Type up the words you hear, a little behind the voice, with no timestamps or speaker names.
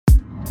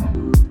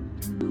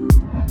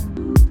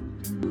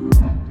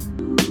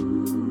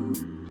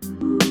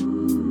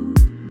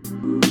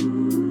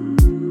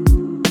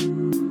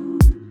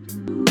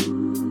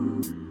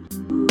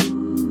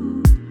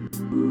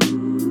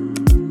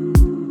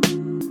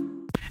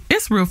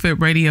It's Real Fit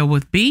Radio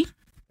with B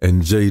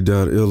and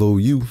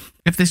J.LOU.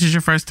 If this is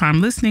your first time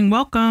listening,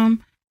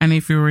 welcome. And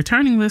if you're a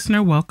returning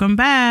listener, welcome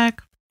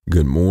back.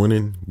 Good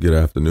morning, good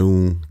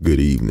afternoon, good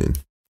evening.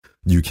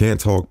 You can't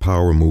talk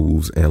power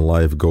moves and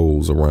life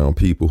goals around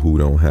people who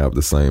don't have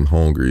the same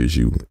hunger as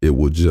you. It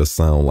will just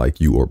sound like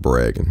you are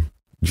bragging.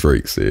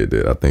 Drake said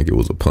that. I think it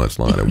was a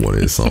punchline in one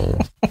of his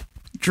songs.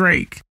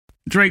 Drake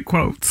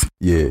quotes.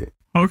 Yeah.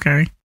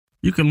 Okay.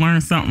 You can learn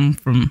something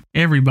from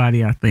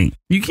everybody, I think.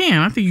 You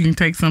can. I think you can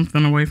take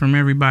something away from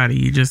everybody.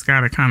 You just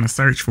got to kind of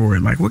search for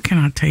it. Like, what can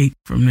I take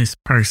from this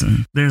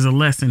person? There's a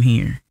lesson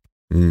here.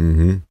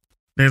 Mm-hmm.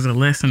 There's a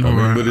lesson.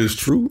 But it's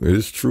true.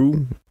 It's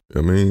true.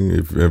 I mean,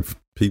 if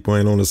people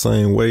ain't on the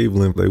same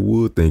wavelength, they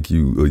would think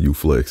you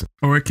flexing.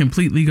 Or it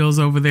completely goes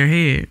over their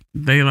head.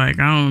 They like,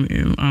 I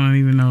don't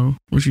even know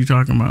what you're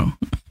talking about.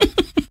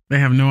 They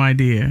have no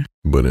idea.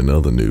 But in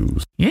other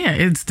news. Yeah,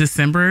 it's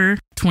December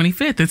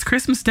 25th. It's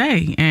Christmas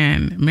Day.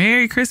 And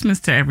Merry Christmas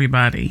to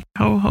everybody.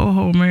 Ho, ho,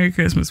 ho, Merry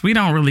Christmas. We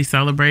don't really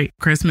celebrate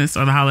Christmas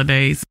or the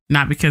holidays,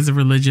 not because of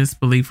religious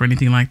belief or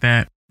anything like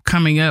that.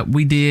 Coming up,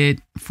 we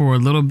did for a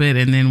little bit,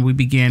 and then we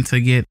began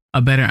to get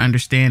a better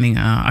understanding.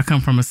 I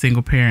come from a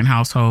single parent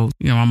household.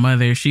 You know, my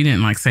mother, she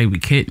didn't like say we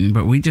couldn't,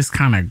 but we just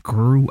kind of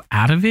grew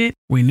out of it.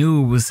 We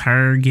knew it was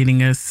her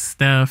getting us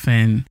stuff,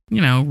 and, you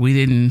know, we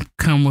didn't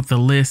come with a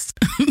list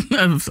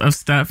of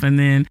stuff. And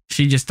then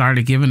she just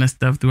started giving us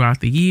stuff throughout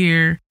the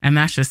year. And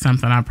that's just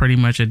something I pretty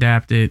much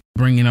adapted,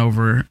 bringing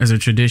over as a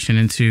tradition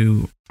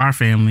into our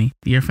family.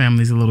 Your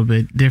family's a little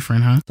bit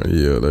different, huh?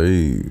 Yeah,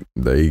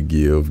 they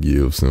give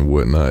gifts and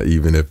whatnot,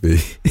 even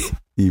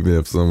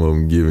if some of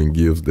them giving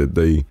gifts that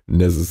they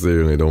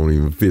necessarily don't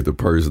even fit the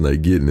person they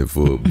getting it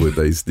for, but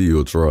they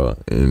still try.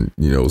 And,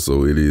 you know,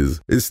 so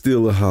it's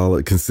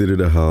still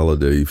considered a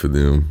holiday for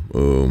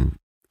them.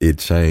 It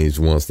changed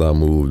once I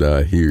moved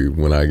out here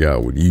when I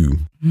got with you.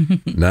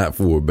 Not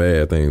for a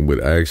bad thing,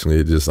 but actually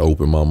it just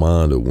opened my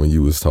mind up when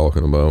you was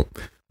talking about,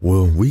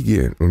 well, we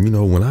get, you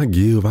know, when I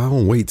give, I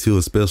don't wait till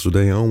a special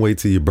day. I don't wait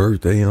till your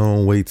birthday. I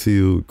don't wait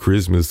till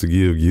Christmas to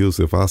give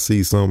gifts. If I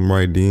see something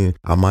right then,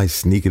 I might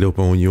sneak it up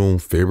on you on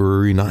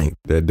February 9th.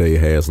 That day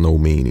has no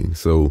meaning.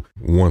 So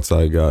once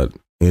I got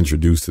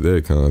introduced to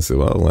that concept,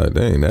 I was like,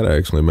 dang, that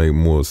actually make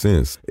more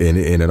sense. And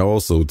it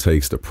also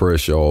takes the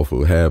pressure off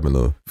of having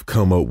to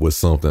come up with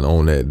something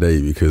on that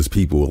day, because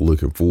people are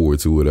looking forward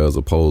to it, as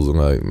opposed to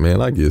like,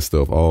 man, I get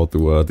stuff all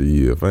throughout the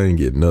year. If I ain't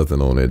get nothing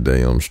on that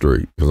day, I'm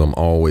straight, because I'm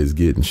always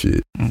getting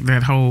shit.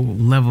 That whole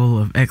level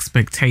of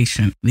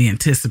expectation, the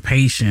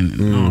anticipation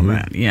and all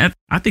that. Yeah,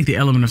 I think the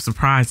element of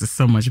surprise is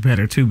so much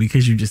better too,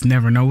 because you just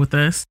never know with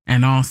us.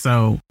 And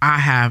also I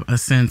have a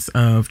sense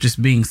of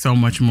just being so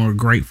much more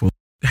grateful,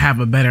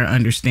 have a better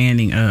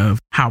understanding of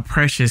how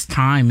precious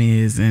time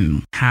is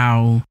and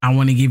how I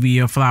want to give you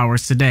your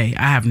flowers today.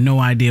 I have no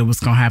idea what's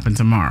going to happen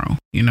tomorrow.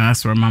 You know,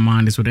 that's where my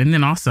mind is with it. And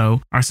then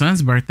also our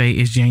son's birthday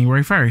is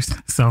January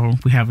 1st. So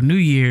we have a New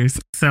Year's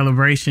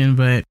celebration,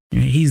 but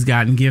he's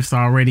gotten gifts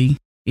already.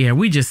 Yeah,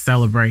 we just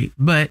celebrate,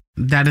 but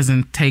that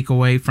doesn't take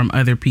away from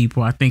other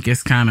people. I think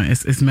it's kind of,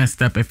 it's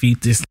messed up if you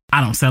just,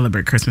 I don't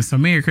celebrate Christmas. So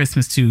Merry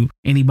Christmas to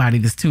anybody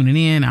that's tuning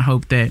in. I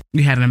hope that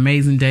you had an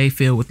amazing day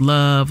filled with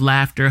love,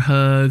 laughter,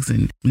 hugs,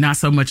 and not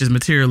so much as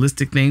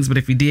materialistic things. But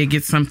if you did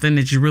get something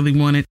that you really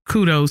wanted,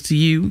 kudos to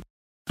you.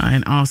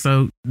 And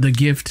also the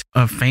gift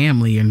of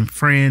family and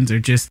friends, or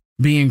just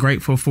being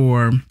grateful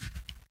for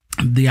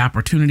the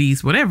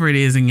opportunities, whatever it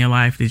is in your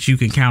life that you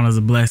can count as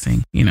a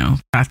blessing. You know,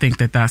 I think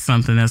that that's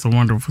something that's a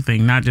wonderful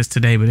thing, not just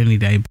today, but any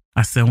day.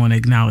 I still want to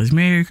acknowledge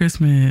Merry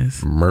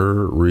Christmas.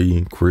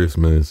 Merry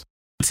Christmas.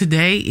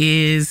 Today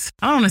is,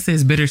 I don't want to say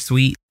it's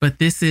bittersweet, but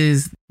this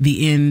is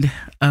the end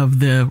of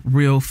the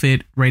Real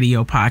Fit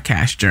Radio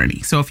podcast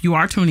journey. So if you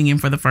are tuning in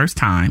for the first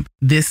time,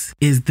 this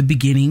is the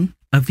beginning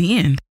of the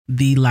end,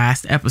 the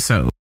last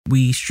episode.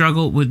 We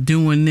struggled with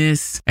doing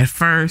this at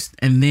first,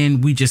 and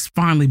then we just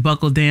finally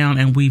buckled down,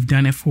 and we've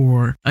done it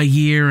for a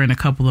year and a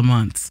couple of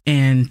months.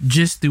 And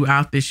just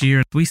throughout this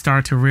year, we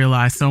start to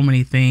realize so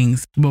many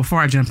things. Before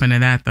I jump into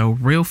that, though,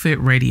 Real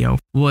Fit Radio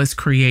was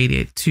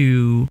created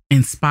to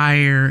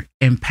inspire,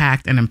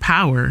 impact, and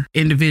empower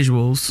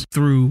individuals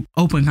through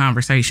open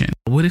conversation.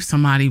 What if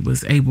somebody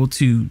was able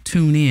to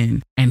tune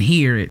in and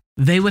hear it?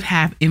 They would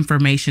have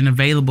information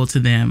available to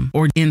them,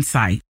 or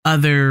insight,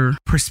 other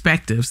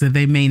perspectives that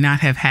they may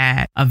not have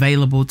had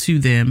available to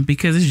them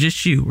because it's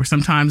just you. Or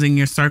sometimes in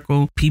your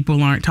circle,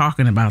 people aren't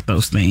talking about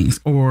those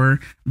things, or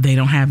they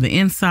don't have the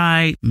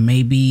insight,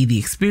 maybe the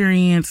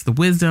experience, the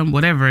wisdom,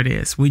 whatever it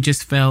is. We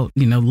just felt,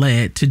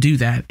 led to do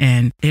that.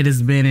 And it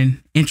has been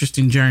an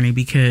interesting journey,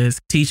 because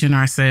teaching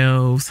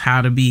ourselves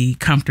how to be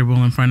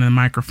comfortable in front of the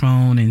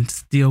microphone and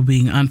still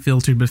being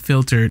unfiltered but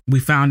filtered, we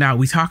found out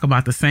we talk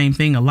about the same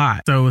thing a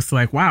lot. So it's it's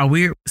like, wow,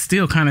 we're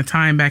still kind of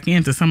tying back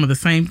into some of the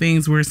same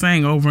things we're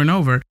saying over and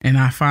over. And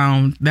I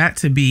found that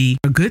to be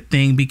a good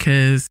thing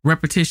because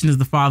repetition is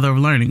the father of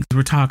learning.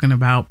 We're talking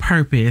about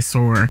purpose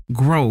or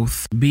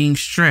growth, being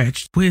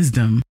stretched,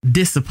 wisdom,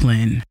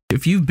 discipline.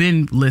 If you've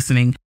been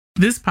listening,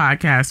 this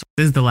podcast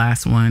is the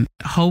last one.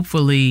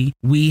 Hopefully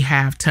we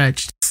have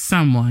touched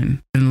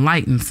someone,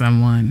 enlightened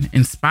someone,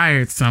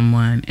 inspired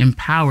someone,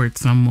 empowered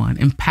someone,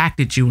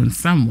 impacted you in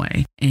some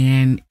way.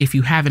 And if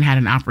you haven't had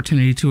an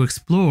opportunity to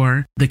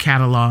explore the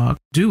catalog,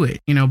 do it.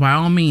 By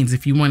all means,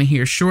 if you want to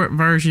hear short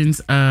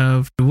versions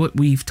of what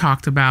we've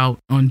talked about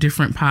on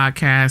different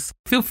podcasts,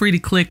 feel free to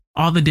click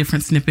all the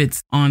different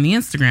snippets on the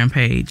Instagram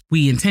page.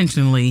 We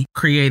intentionally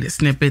created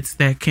snippets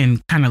that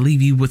can kind of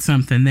leave you with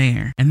something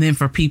there. And then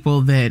for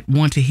people that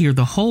want to hear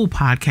the whole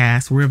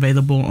podcast, we're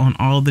available on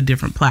all the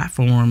different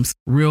platforms.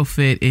 Real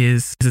Fit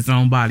is its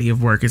own body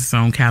of work, its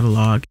own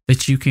catalog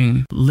that you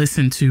can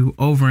listen to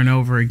over and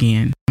over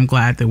again. I'm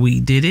glad that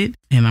we did it,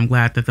 and I'm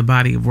glad that the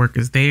body of work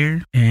is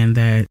there and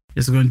that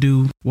it's going to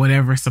do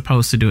whatever it's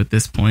supposed to do at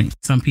this point.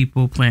 Some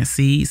people plant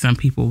seeds, some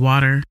people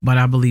water, but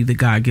I believe that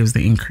God gives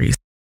the increase.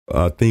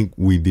 I think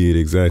we did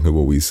exactly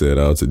what we set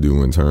out to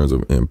do in terms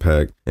of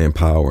impact,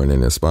 empowering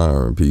and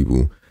inspiring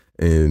people.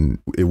 And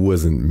it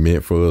wasn't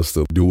meant for us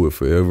to do it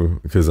forever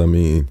because,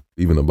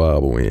 even the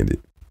Bible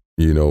ended,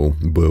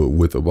 but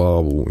with the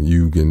Bible,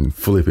 you can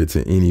flip it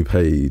to any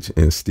page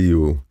and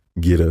still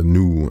get a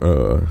new,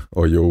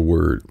 or your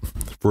word,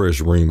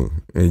 fresh rhema.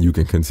 And you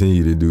can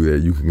continue to do that.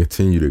 You can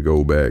continue to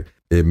go back.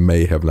 It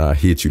may have not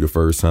hit you the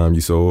first time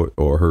you saw it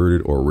or heard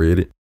it or read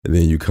it. And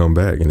then you come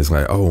back and it's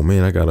like, oh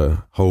man, I got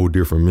a whole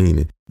different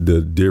meaning. The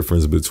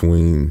difference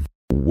between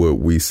what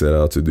we set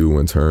out to do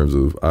in terms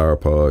of our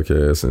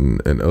podcast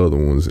and other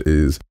ones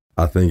is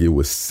I think it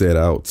was set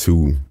out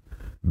to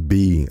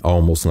be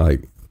almost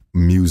like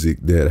music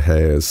that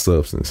has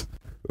substance.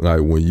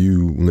 Like when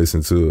you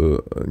listen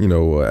to, an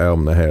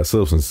album that has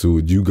substance to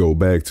it, you go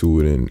back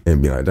to it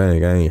and be like,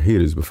 dang, I ain't hear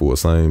this before.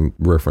 Same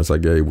reference I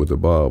gave with the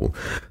Bible.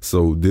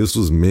 So this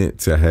was meant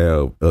to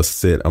have a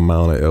set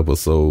amount of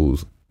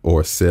episodes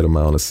or a set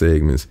amount of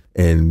segments.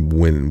 And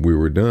when we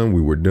were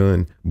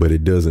done, but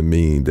it doesn't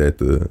mean that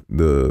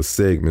the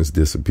segments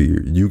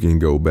disappear. You can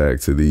go back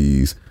to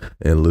these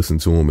and listen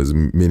to them as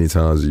many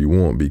times as you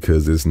want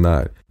because it's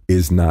not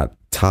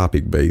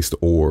topic based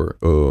or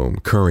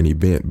current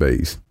event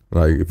based.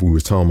 Like if we were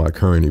talking about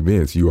current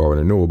events, you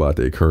already know about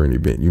that current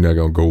event. You're not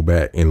going to go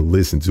back and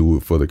listen to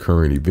it for the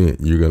current event.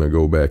 You're going to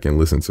go back and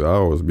listen to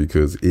ours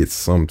because it's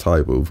some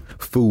type of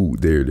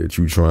food there that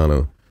you're trying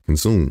to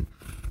consume.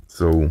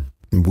 So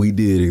we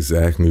did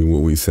exactly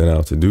what we set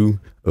out to do.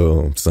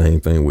 Same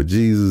thing with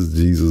Jesus.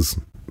 Jesus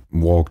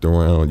walked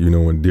around,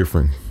 in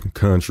different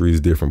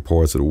countries, different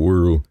parts of the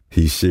world.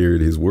 He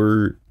shared his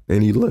word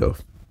and he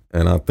left.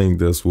 And I think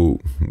that's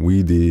what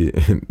we did.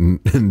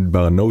 And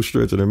by no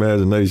stretch of the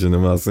imagination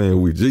am I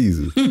saying we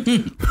Jesus. But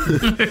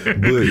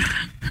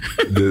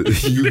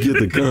you get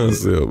the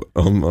concept.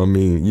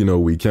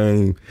 We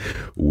came,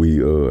 we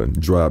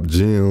dropped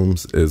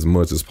gems as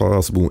much as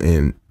possible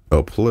in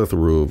a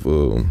plethora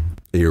of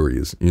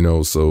areas,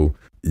 so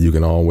you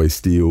can always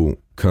still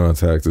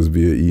contact us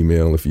via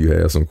email if you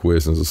have some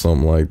questions or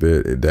something like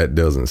that. That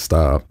doesn't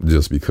stop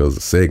just because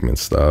the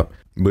segments stop.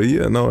 But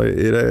yeah, no,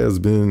 it has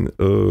been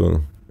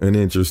an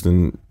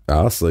interesting,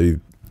 I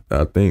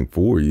think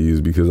 4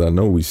 years, because I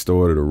know we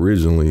started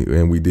originally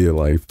and we did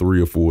like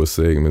 3 or 4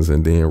 segments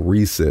and then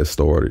Recess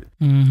started.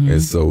 Mm-hmm.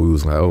 And so it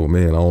was like, oh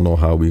man, I don't know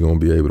how we going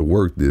to be able to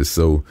work this.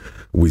 So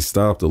we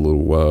stopped a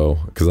little while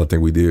because I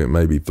think we did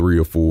maybe 3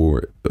 or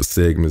 4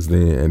 segments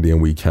then. And then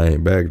we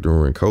came back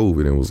during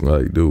COVID and was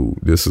like, dude,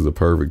 this is the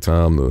perfect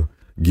time to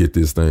get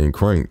this thing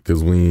cranked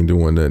because we ain't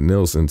doing nothing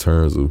else in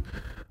terms of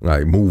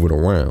like moving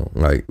around.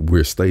 Like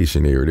we're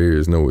stationary. There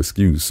is no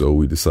excuse. So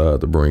we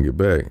decided to bring it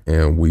back.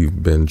 And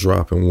we've been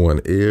dropping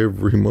one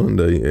every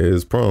Monday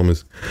as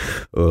promised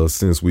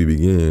since we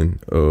began,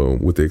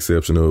 with the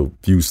exception of a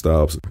few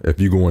stops.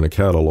 If you go in the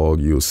catalog,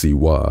 you'll see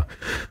why.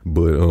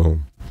 But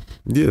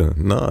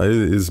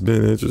it's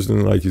been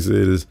interesting. Like you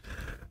said, it's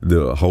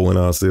the holding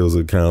ourselves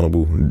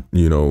accountable,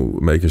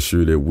 making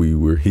sure that we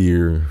were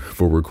here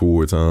for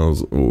record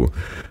times or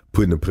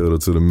putting the pedal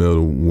to the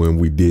metal when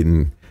we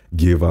didn't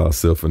give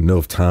ourselves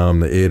enough time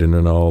to edit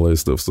and all that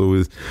stuff. So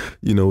it's,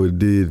 it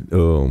did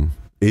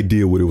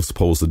what it was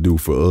supposed to do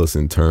for us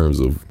in terms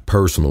of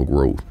personal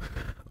growth,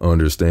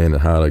 understanding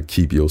how to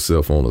keep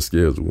yourself on a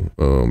schedule,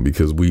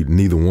 because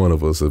neither one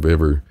of us have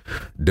ever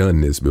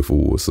done this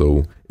before.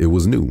 So it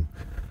was new.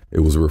 It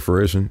was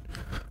refreshing.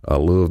 I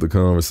love the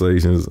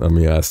conversations.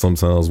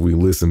 Sometimes we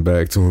listen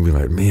back to them and be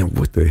like, man,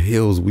 what the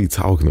hell is we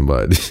talking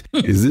about?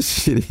 Is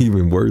this shit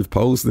even worth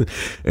posting?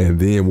 And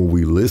then when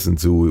we listen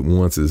to it,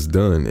 once it's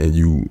done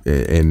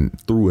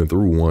and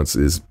through once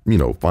it's,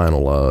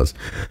 finalized,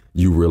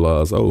 you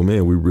realize, oh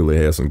man, we really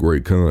had some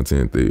great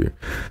content there.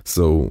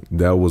 So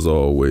that was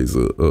always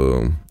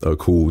a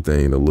cool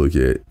thing to look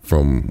at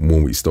from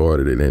when we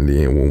started it and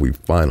then when we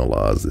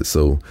finalized it.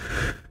 So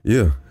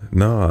yeah,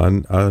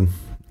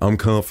 I'm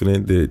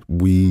confident that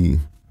we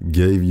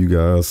gave you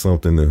guys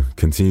something to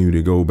continue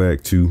to go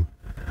back to.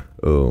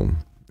 And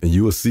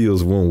you will see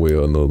us one way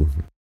or another.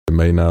 It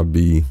may not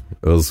be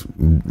us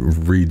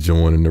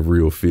rejoining the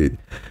Real Fit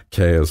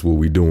cast where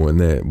we doing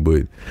that,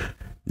 but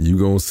you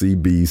gonna see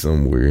B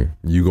somewhere.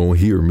 You gonna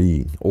hear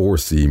me or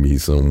see me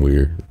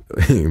somewhere.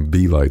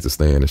 B like to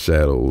stay in the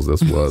shadows.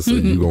 That's why I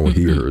said you gonna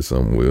hear her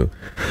somewhere.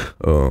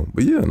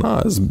 But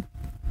yeah, it's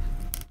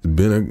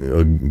been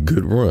a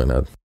good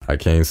run. I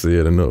can't say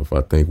it enough.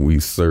 I think we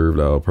served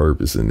our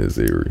purpose in this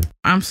area.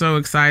 I'm so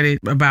excited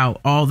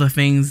about all the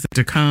things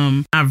to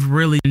come. I've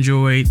really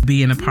enjoyed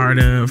being a part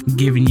of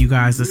giving you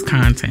guys this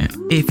content.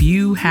 If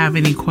you have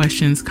any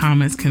questions,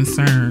 comments,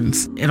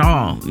 concerns at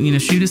all,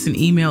 shoot us an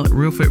email at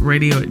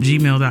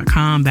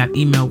realfitradio@gmail.com. That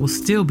email will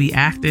still be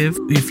active.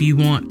 If you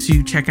want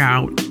to check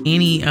out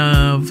any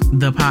of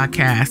the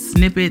podcast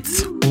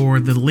snippets or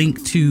the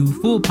link to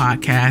full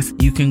podcast,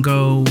 you can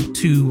go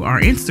to our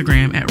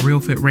Instagram at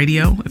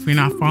realfitradio. If you're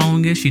not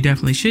following us, you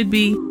definitely should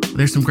be.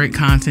 There's some great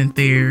content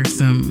there,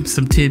 some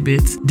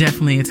tidbits,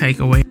 definitely a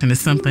takeaway, and there's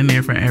something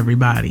there for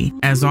everybody.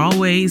 As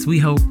always, we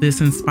hope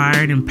this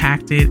inspired,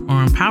 impacted,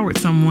 or empowered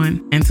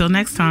someone. Until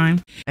next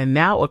time. And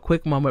now a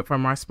quick moment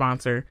from our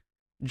sponsor,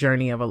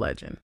 Journey of a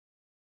Legend.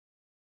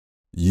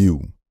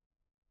 You.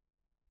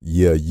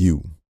 Yeah,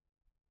 you.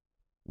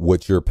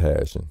 What's your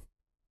passion?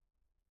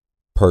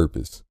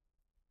 Purpose.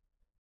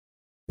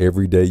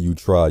 Every day you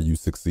try, you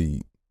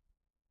succeed.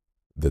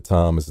 The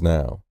time is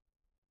now.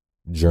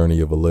 Journey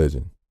of a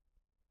Legend.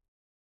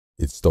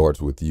 It starts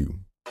with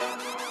you.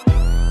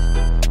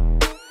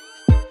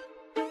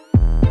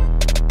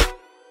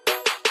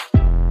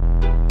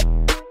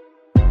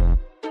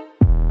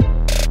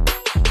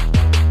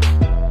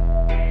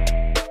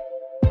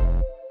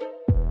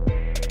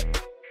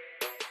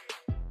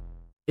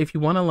 If you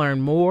want to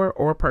learn more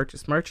or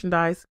purchase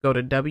merchandise, go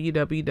to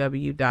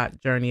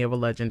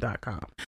www.journeyofAlegend.com.